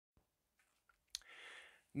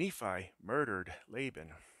Nephi murdered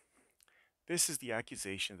Laban. This is the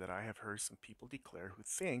accusation that I have heard some people declare who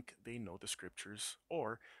think they know the scriptures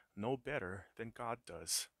or know better than God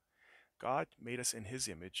does. God made us in his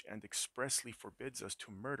image and expressly forbids us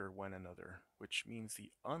to murder one another, which means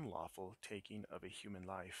the unlawful taking of a human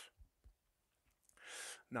life.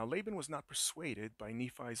 Now Laban was not persuaded by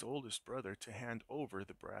Nephi's oldest brother to hand over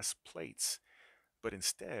the brass plates, but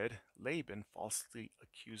instead Laban falsely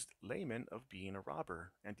accused Laman of being a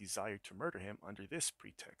robber and desired to murder him under this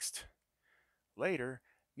pretext. Later,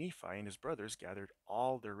 Nephi and his brothers gathered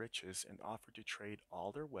all their riches and offered to trade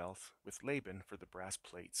all their wealth with Laban for the brass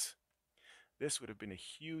plates. This would have been a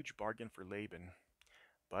huge bargain for Laban,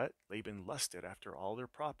 but Laban lusted after all their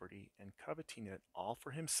property, and coveting it all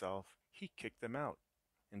for himself, he kicked them out,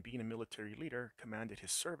 and being a military leader, commanded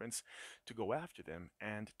his servants to go after them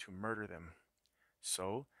and to murder them.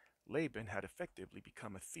 So Laban had effectively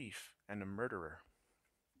become a thief and a murderer.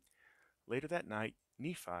 Later that night,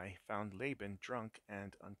 Nephi found Laban drunk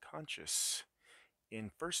and unconscious.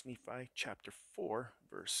 In 1 Nephi chapter 4,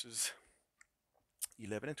 verses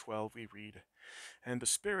 11 and 12, we read, And the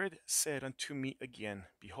Spirit said unto me again,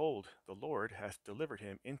 Behold, the Lord hath delivered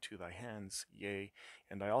him into thy hands. Yea,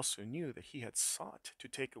 and I also knew that he had sought to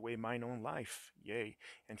take away mine own life. Yea,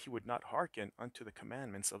 and he would not hearken unto the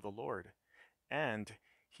commandments of the Lord. And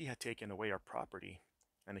he had taken away our property.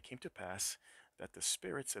 And it came to pass that the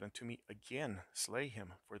Spirit said unto me again, Slay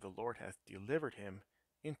him, for the Lord hath delivered him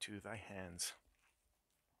into thy hands.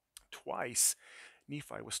 Twice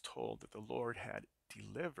Nephi was told that the Lord had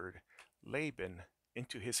delivered Laban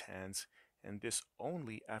into his hands, and this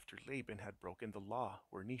only after Laban had broken the law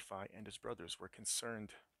where Nephi and his brothers were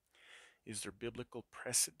concerned. Is there biblical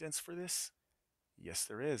precedence for this? Yes,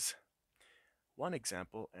 there is. One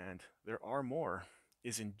example, and there are more,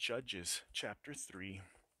 is in Judges chapter 3,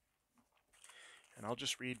 and I'll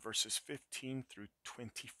just read verses 15 through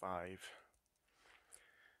 25.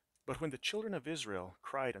 But when the children of Israel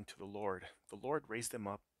cried unto the Lord raised them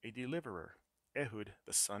up a deliverer, Ehud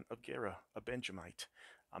the son of Gera, a Benjamite,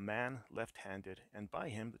 a man left-handed, and by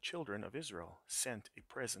him the children of Israel sent a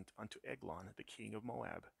present unto Eglon the king of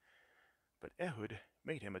Moab. But Ehud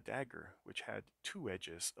made him a dagger, which had 2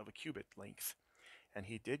 edges of a cubit length, and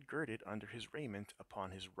he did gird it under his raiment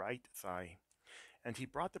upon his right thigh. And he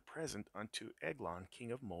brought the present unto Eglon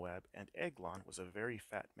king of Moab, and Eglon was a very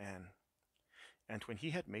fat man. And when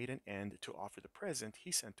he had made an end to offer the present,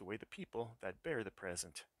 he sent away the people that bare the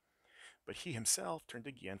present. But he himself turned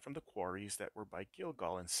again from the quarries that were by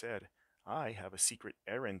Gilgal, and said, I have a secret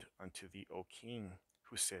errand unto thee, O king.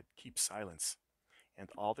 Who said, Keep silence. And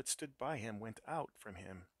all that stood by him went out from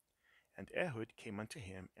him. And Ehud came unto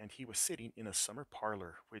him, and he was sitting in a summer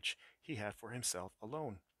parlor, which he had for himself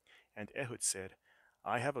alone. And Ehud said,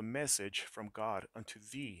 I have a message from God unto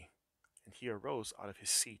thee. And he arose out of his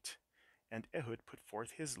seat. And Ehud put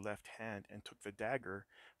forth his left hand, and took the dagger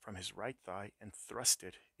from his right thigh, and thrust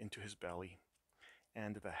it into his belly.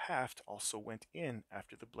 And the haft also went in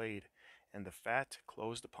after the blade, and the fat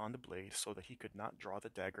closed upon the blade, so that he could not draw the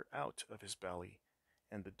dagger out of his belly,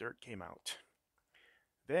 and the dirt came out.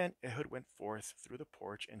 Then Ehud went forth through the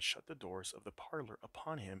porch, and shut the doors of the parlor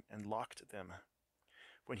upon him, and locked them.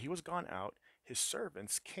 When he was gone out, his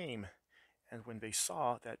servants came, and when they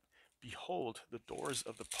saw that, behold, the doors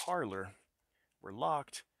of the parlor were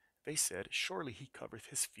locked, they said, Surely he covereth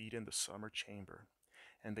his feet in the summer chamber.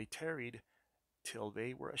 And they tarried till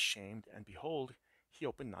they were ashamed, and behold, he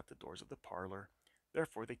opened not the doors of the parlor.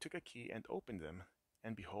 Therefore they took a key and opened them,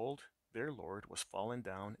 and behold, their Lord was fallen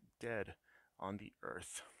down dead on the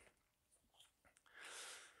earth.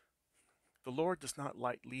 The Lord does not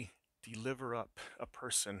lightly deliver up a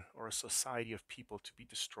person or a society of people to be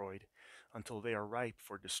destroyed until they are ripe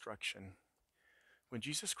for destruction. When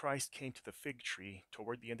Jesus Christ came to the fig tree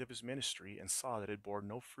toward the end of his ministry and saw that it bore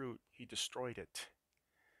no fruit, he destroyed it,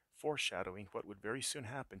 foreshadowing what would very soon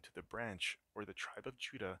happen to the branch or the tribe of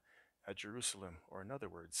Judah at Jerusalem, or in other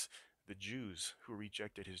words, the Jews who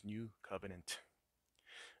rejected his new covenant.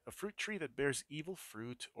 A fruit tree that bears evil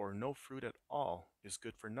fruit or no fruit at all is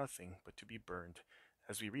good for nothing but to be burned,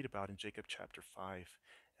 as we read about in Jacob chapter 5.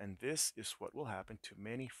 And this is what will happen to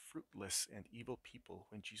many fruitless and evil people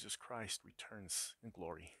when Jesus Christ returns in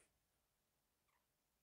glory.